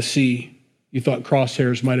depth of the sea. You thought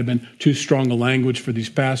crosshairs might have been too strong a language for these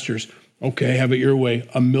pastors. Okay, have it your way.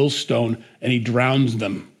 A millstone, and he drowns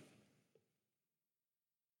them.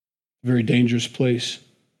 Very dangerous place.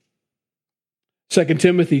 2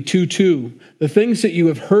 Timothy 2:2, the things that you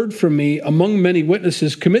have heard from me among many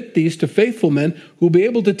witnesses, commit these to faithful men who will be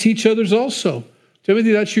able to teach others also.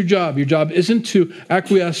 Timothy, that's your job. Your job isn't to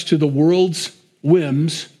acquiesce to the world's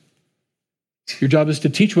whims. Your job is to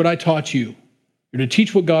teach what I taught you. You're to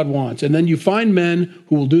teach what God wants. And then you find men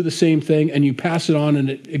who will do the same thing and you pass it on and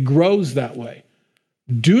it grows that way.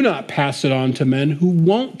 Do not pass it on to men who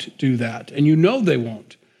won't do that. And you know they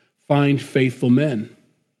won't. Find faithful men.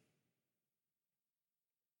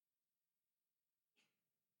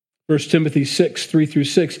 1 Timothy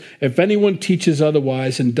 6:3-6, if anyone teaches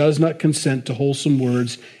otherwise and does not consent to wholesome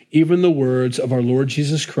words, even the words of our Lord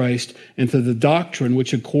Jesus Christ, and to the doctrine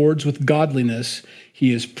which accords with godliness,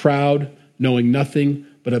 he is proud, knowing nothing,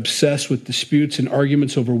 but obsessed with disputes and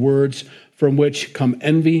arguments over words, from which come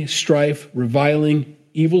envy, strife, reviling,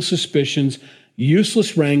 evil suspicions,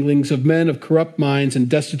 useless wranglings of men of corrupt minds and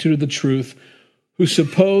destitute of the truth, who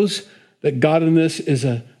suppose that godliness is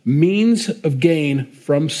a means of gain.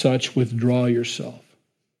 From such withdraw yourself.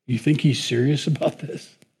 You think he's serious about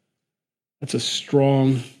this? That's a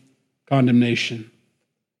strong condemnation.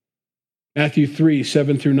 Matthew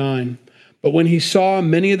 3:7-9. But when he saw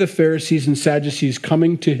many of the Pharisees and Sadducees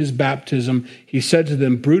coming to his baptism, he said to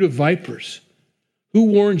them, brood of vipers, who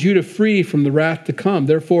warned you to flee from the wrath to come?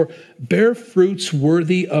 Therefore, bear fruits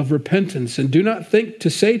worthy of repentance, and do not think to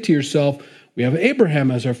say to yourself, we have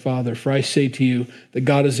Abraham as our father, for I say to you that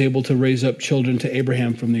God is able to raise up children to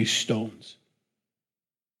Abraham from these stones.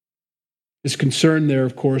 His concern there,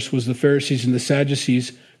 of course, was the Pharisees and the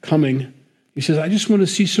Sadducees coming. He says, I just want to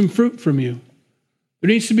see some fruit from you. There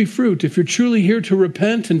needs to be fruit. If you're truly here to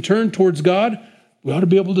repent and turn towards God, We ought to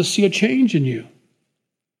be able to see a change in you.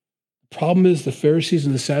 The problem is the Pharisees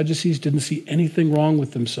and the Sadducees didn't see anything wrong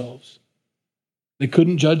with themselves. They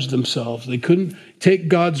couldn't judge themselves. They couldn't take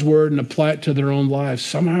God's word and apply it to their own lives.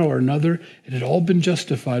 Somehow or another, it had all been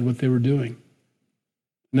justified what they were doing.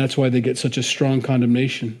 And that's why they get such a strong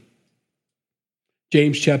condemnation.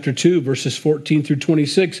 James chapter 2, verses 14 through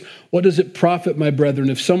 26. What does it profit, my brethren,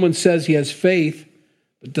 if someone says he has faith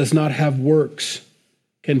but does not have works?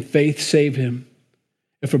 Can faith save him?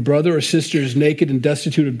 If a brother or sister is naked and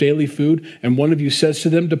destitute of daily food, and one of you says to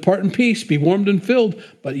them, depart in peace, be warmed and filled,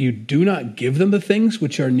 but you do not give them the things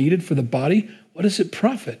which are needed for the body, what does it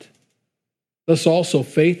profit? Thus also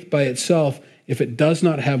faith by itself, if it does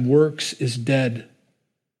not have works, is dead.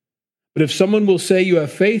 But if someone will say, you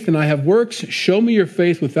have faith and I have works, show me your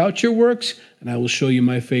faith without your works, and I will show you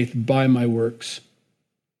my faith by my works.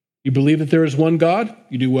 You believe that there is one God?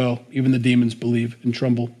 You do well. Even the demons believe and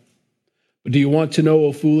tremble. But do you want to know,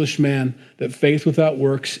 O foolish man, that faith without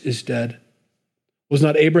works is dead? Was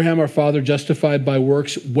not Abraham our father justified by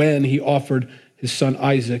works when he offered his son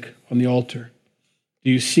Isaac on the altar? Do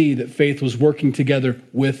you see that faith was working together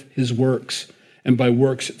with his works, and by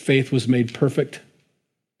works faith was made perfect?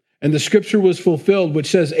 And the scripture was fulfilled, which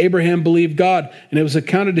says, Abraham believed God, and it was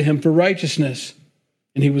accounted to him for righteousness,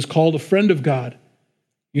 and he was called a friend of God.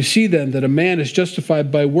 You see then that a man is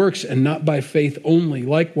justified by works and not by faith only.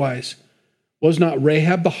 Likewise, was not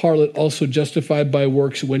Rahab the harlot also justified by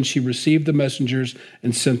works when she received the messengers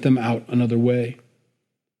and sent them out another way?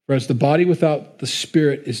 For as the body without the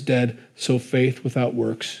spirit is dead, so faith without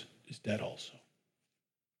works is dead also.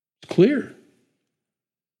 It's clear.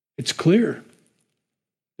 It's clear.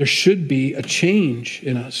 There should be a change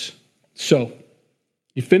in us. So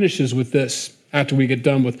he finishes with this after we get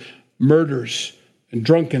done with murders and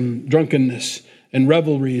drunkenness and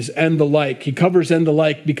revelries and the like. He covers and the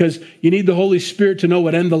like because you need the Holy Spirit to know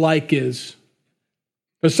what and the like is.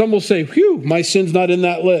 Because some will say, phew, my sin's not in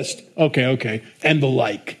that list. Okay, and the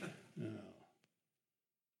like.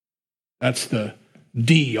 That's the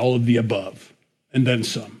D, all of the above, and then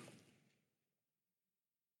some.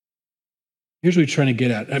 Here's what we're trying to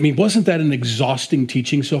get at. I mean, wasn't that an exhausting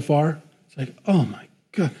teaching so far? It's like, oh my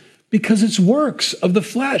God, because it's works of the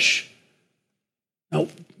flesh. Now,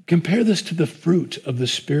 compare this to the fruit of the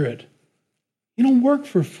Spirit. You don't work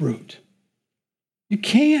for fruit. You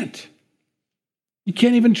can't. You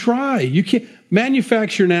can't even try. You can't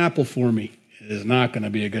manufacture an apple for me. It is not going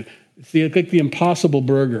to be a good. It's like the Impossible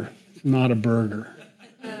Burger. It's not a burger.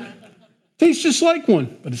 Tastes just like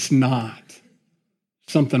one, but it's not.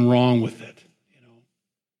 Something wrong with it.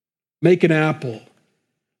 Make an apple.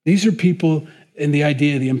 These are people in the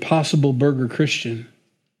idea of the Impossible Burger Christian.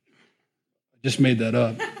 I just made that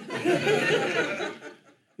up.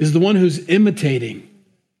 Is the one who's imitating,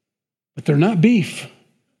 but they're not beef.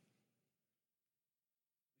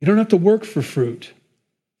 You don't have to work for fruit.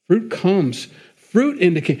 Fruit comes. Fruit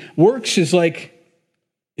indicates, works is like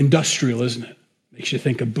industrial, isn't it? Makes you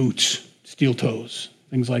think of boots, steel toes,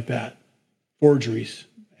 things like that. Forgeries,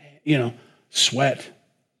 sweat.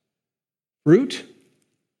 Fruit?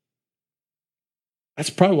 That's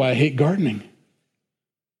probably why I hate gardening.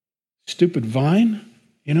 Stupid vine,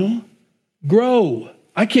 grow.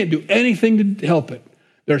 I can't do anything to help it.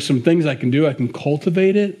 There are some things I can do. I can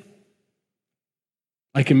cultivate it.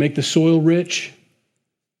 I can make the soil rich.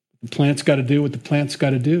 The plant's got to do what the plant's got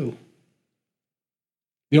to do.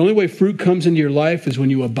 The only way fruit comes into your life is when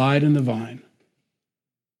you abide in the vine.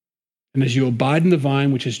 And as you abide in the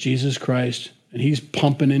vine, which is Jesus Christ, and he's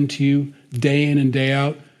pumping into you day in and day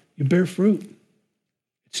out, you bear fruit.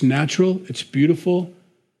 It's natural, it's beautiful,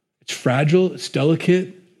 it's fragile, it's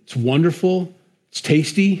delicate, it's wonderful, it's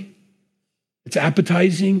tasty, it's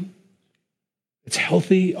appetizing, it's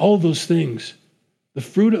healthy, all those things. The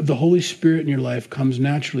fruit of the Holy Spirit in your life comes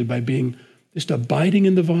naturally by being just abiding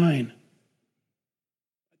in the vine.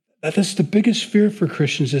 That's the biggest fear for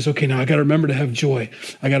Christians is, okay, now I got to remember to have joy.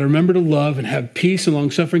 I got to remember to love and have peace and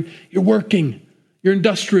long suffering. You're working. You're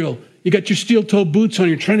industrial. You got your steel-toe boots on.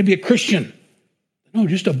 You're trying to be a Christian. No,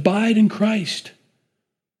 just abide in Christ.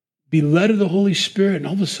 Be led of the Holy Spirit. And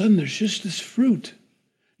all of a sudden, there's just this fruit.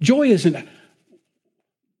 Joy isn't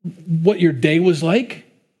what your day was like.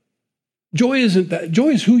 Joy isn't that. Joy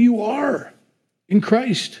is who you are in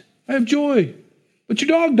Christ. I have joy. But your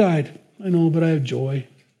dog died. I know, but I have joy.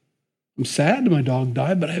 I'm sad my dog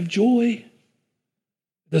died, but I have joy.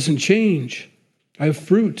 It doesn't change. I have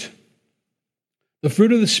fruit. The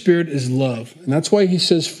fruit of the Spirit is love. And that's why he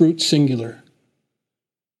says fruit singular.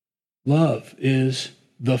 Love is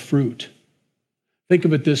the fruit. Think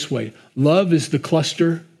of it this way. Love is the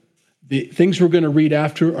cluster The things we're going to read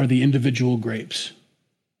after are the individual grapes.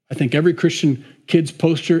 I think every Christian kid's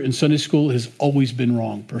poster in Sunday school has always been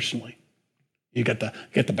wrong, personally. You got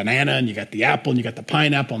the banana, and you got the apple, and you got the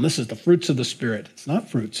pineapple, and this is the fruits of the Spirit. It's not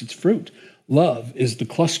fruits, it's fruit. Love is the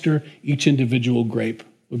cluster. Each individual grape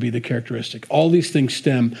would be the characteristic. All these things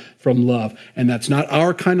stem from love, and that's not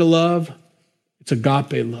our kind of love. It's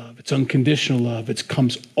agape love. It's unconditional love. It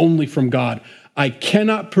comes only from God. I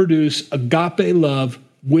cannot produce agape love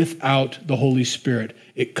without the Holy Spirit.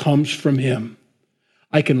 It comes from Him.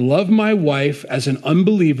 I can love my wife as an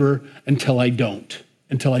unbeliever until I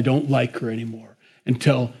don't like her anymore,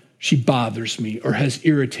 until she bothers me or has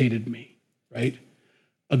irritated me, right?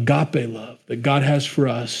 Agape love that God has for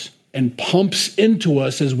us and pumps into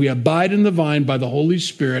us as we abide in the vine by the Holy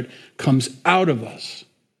Spirit comes out of us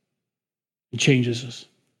and changes us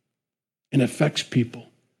and affects people.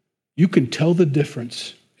 You can tell the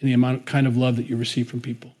difference in the kind of love that you receive from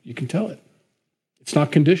people. You can tell it. It's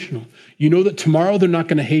not conditional. You know that tomorrow they're not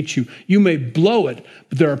going to hate you. You may blow it,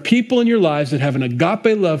 but there are people in your lives that have an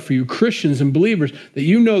agape love for you, Christians and believers, that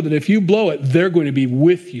you know that if you blow it, they're going to be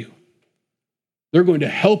with you. They're going to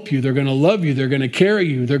help you. They're going to love you. They're going to carry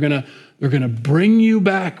you. They're going to bring you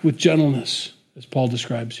back with gentleness, as Paul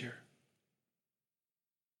describes here.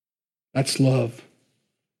 That's love.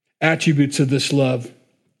 Attributes of this love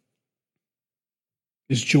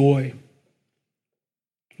is joy.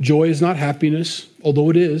 Joy is not happiness, although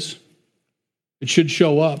it is. It should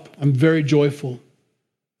show up. I'm very joyful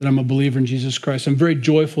that I'm a believer in Jesus Christ. I'm very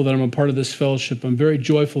joyful that I'm a part of this fellowship. I'm very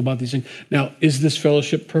joyful about these things. Now, is this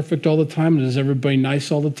fellowship perfect all the time? And is everybody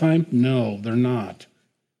nice all the time? No, they're not.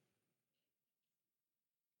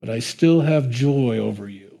 But I still have joy over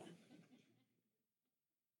you.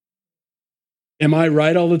 Am I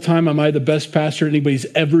right all the time? Am I the best pastor anybody's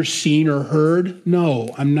ever seen or heard? No,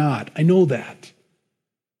 I'm not. I know that.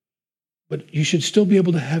 But you should still be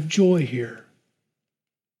able to have joy here.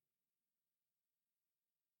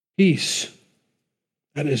 Peace.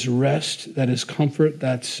 That is rest. That is comfort.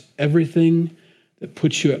 That's everything that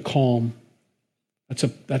puts you at calm.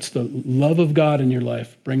 That's the love of God in your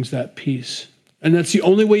life brings that peace. And that's the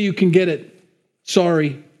only way you can get it.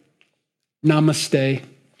 Sorry. Namaste.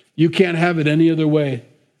 You can't have it any other way.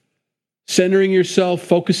 Centering yourself,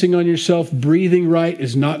 focusing on yourself, breathing right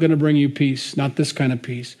is not going to bring you peace. Not this kind of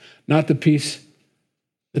peace. Not the peace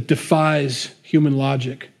that defies human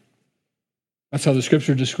logic. That's how the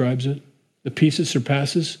scripture describes it. The peace that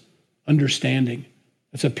surpasses understanding.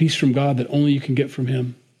 That's a peace from God that only you can get from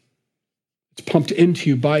Him. It's pumped into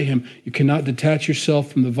you by Him. You cannot detach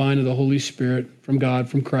yourself from the vine of the Holy Spirit, from God,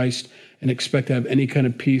 from Christ, and expect to have any kind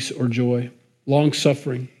of peace or joy.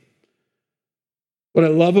 Long-suffering. What I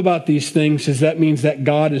love about these things is that means that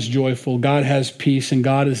God is joyful, God has peace, and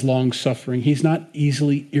God is long-suffering. He's not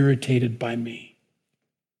easily irritated by me.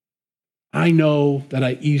 I know that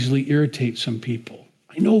I easily irritate some people.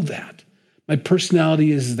 I know that. My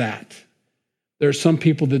personality is that. There are some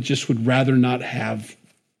people that just would rather not have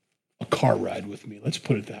a car ride with me. Let's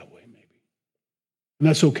put it that way, maybe. And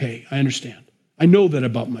that's okay. I understand. I know that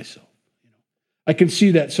about myself. I can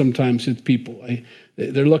see that sometimes with people.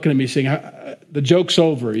 They're looking at me saying, the joke's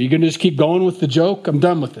over. Are you going to just keep going with the joke? I'm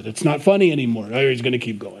done with it. It's not funny anymore. Oh, he's going to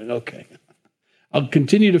keep going. Okay. I'll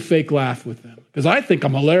continue to fake laugh with them because I think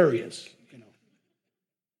I'm hilarious.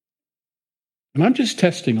 And I'm just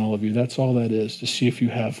testing all of you. That's all that is, to see if you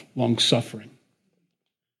have long suffering.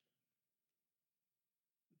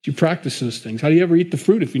 You practice those things. How do you ever eat the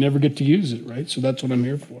fruit if you never get to use it, right? So that's what I'm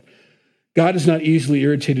here for. God is not easily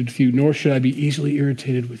irritated with you, nor should I be easily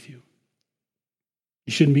irritated with you.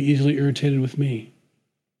 You shouldn't be easily irritated with me.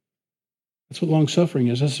 That's what long-suffering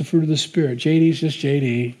is. That's the fruit of the Spirit. JD's just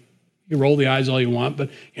JD. You roll the eyes all you want, but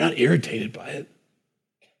you're not irritated by it.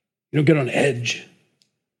 You don't get on edge.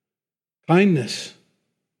 Kindness.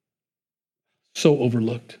 So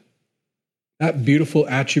overlooked. That beautiful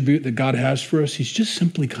attribute that God has for us, He's just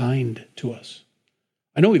simply kind to us.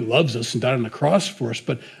 I know He loves us and died on the cross for us,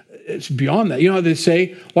 but it's beyond that. You know how they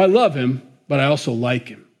say, well, I love Him, but I also like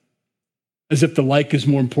Him. As if the like is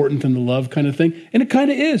more important than the love kind of thing. And it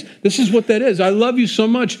kind of is. This is what that is. I love you so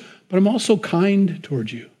much, but I'm also kind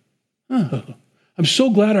towards you. Oh, I'm so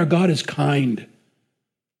glad our God is kind.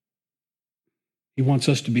 He wants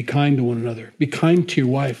us to be kind to one another. Be kind to your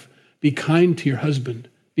wife. Be kind to your husband.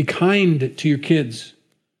 Be kind to your kids.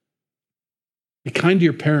 Be kind to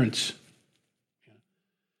your parents.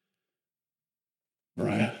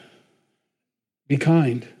 Mariah. Be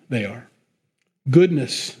kind, they are.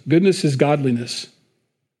 Goodness. Goodness is godliness.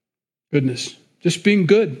 Goodness. Just being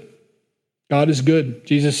good. God is good.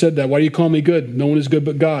 Jesus said that. Why do you call me good? No one is good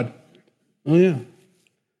but God. Oh, yeah.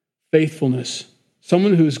 faithfulness,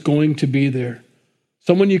 someone who's going to be there,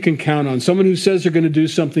 someone you can count on, someone who says they're going to do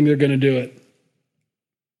something, they're going to do it.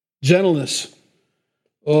 Gentleness.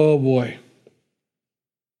 Oh boy.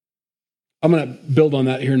 I'm going to build on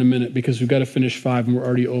that here in a minute because we've got to finish 5 and we're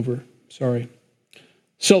already over. Sorry.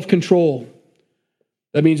 Self-control.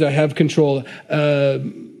 That means I have control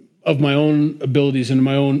of my own abilities and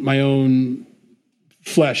my own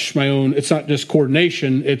flesh, it's not just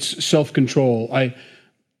coordination, it's self-control.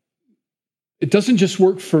 It doesn't just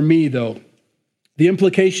work for me though. The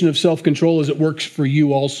implication of self-control is it works for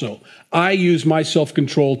you also. I use my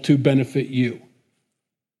self-control to benefit you.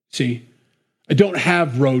 See, I don't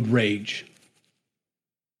have road rage.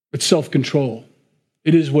 It's self-control.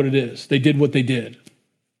 It is what it is. They did what they did.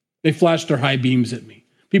 They flashed their high beams at me.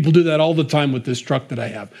 People do that all the time with this truck that I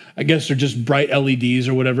have. I guess they're just bright LEDs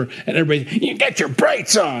or whatever. And everybody, you get your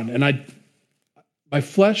brights on. And my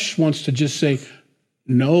flesh wants to just say,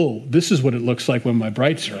 no, this is what it looks like when my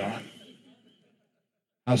brights are on.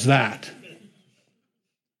 How's that?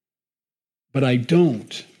 But I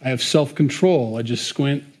don't. I have self-control. I just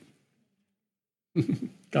squint.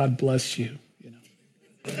 God bless you.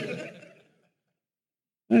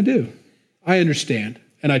 I do. I understand.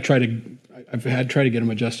 And I've tried to get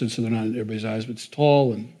them adjusted so they're not in everybody's eyes, but it's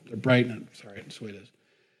tall and they're bright. And I'm sorry, that's the way it is.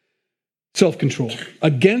 Self-control.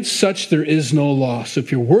 Against such there is no law. So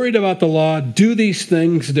if you're worried about the law, do these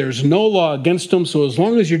things. There's no law against them. So as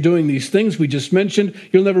long as you're doing these things we just mentioned,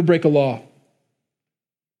 you'll never break a law.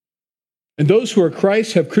 And those who are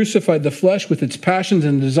Christ have crucified the flesh with its passions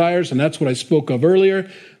and desires, and that's what I spoke of earlier.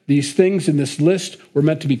 These things in this list were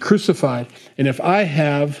meant to be crucified. And if I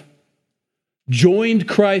have joined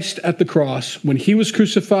Christ at the cross when he was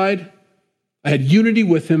crucified, I had unity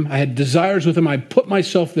with him, I had desires with him, I put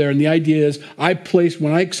myself there, and the idea is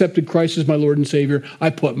when I accepted Christ as my Lord and Savior, I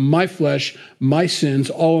put my flesh, my sins,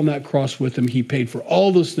 all on that cross with him. He paid for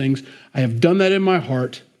all those things. I have done that in my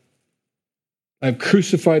heart. I have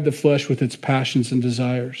crucified the flesh with its passions and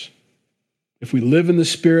desires. If we live in the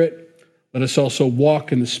Spirit, let us also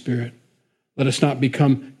walk in the Spirit. Let us not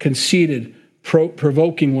become conceited,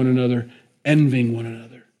 provoking one another, envying one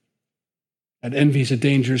another. And envy is a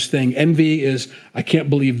dangerous thing. Envy is, I can't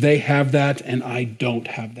believe they have that and I don't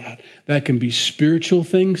have that. That can be spiritual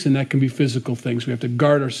things and that can be physical things. We have to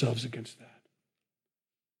guard ourselves against that.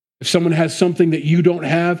 If someone has something that you don't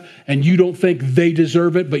have and you don't think they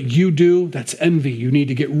deserve it, but you do, that's envy. You need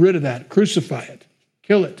to get rid of that. Crucify it.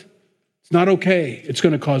 Kill it. It's not okay. It's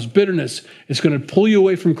going to cause bitterness. It's going to pull you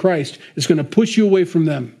away from Christ. It's going to push you away from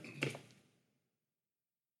them.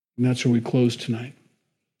 And that's where we close tonight.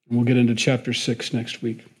 And we'll get into chapter 6 next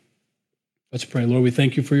week. Let's pray. Lord, we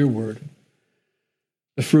thank you for your word.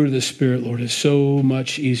 The fruit of the Spirit, Lord, is so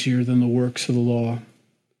much easier than the works of the law.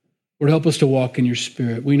 Lord, help us to walk in your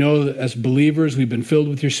Spirit. We know that as believers, we've been filled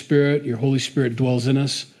with your Spirit. Your Holy Spirit dwells in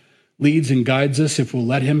us, leads and guides us if we'll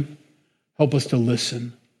let him. Help us to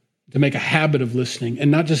listen, to make a habit of listening, and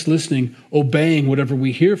not just listening, obeying whatever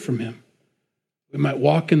we hear from him. We might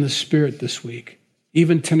walk in the Spirit this week,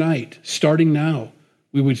 even tonight, starting now.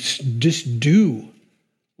 We would just do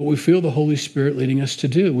what we feel the Holy Spirit leading us to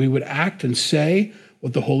do. We would act and say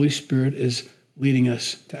what the Holy Spirit is leading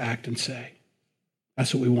us to act and say.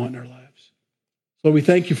 That's what we want in our lives. So we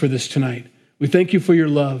thank you for this tonight. We thank you for your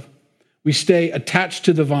love. We stay attached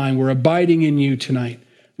to the vine. We're abiding in you tonight.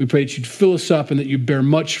 We pray that you'd fill us up and that you bear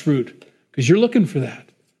much fruit because you're looking for that.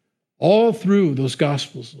 All through those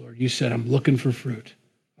Gospels, Lord, you said, I'm looking for fruit.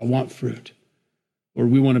 I want fruit.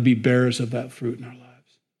 Lord, we want to be bearers of that fruit in our lives.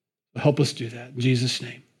 Help us do that. In Jesus'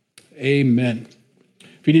 name, amen.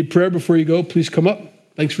 If you need prayer before you go, please come up.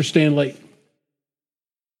 Thanks for staying late.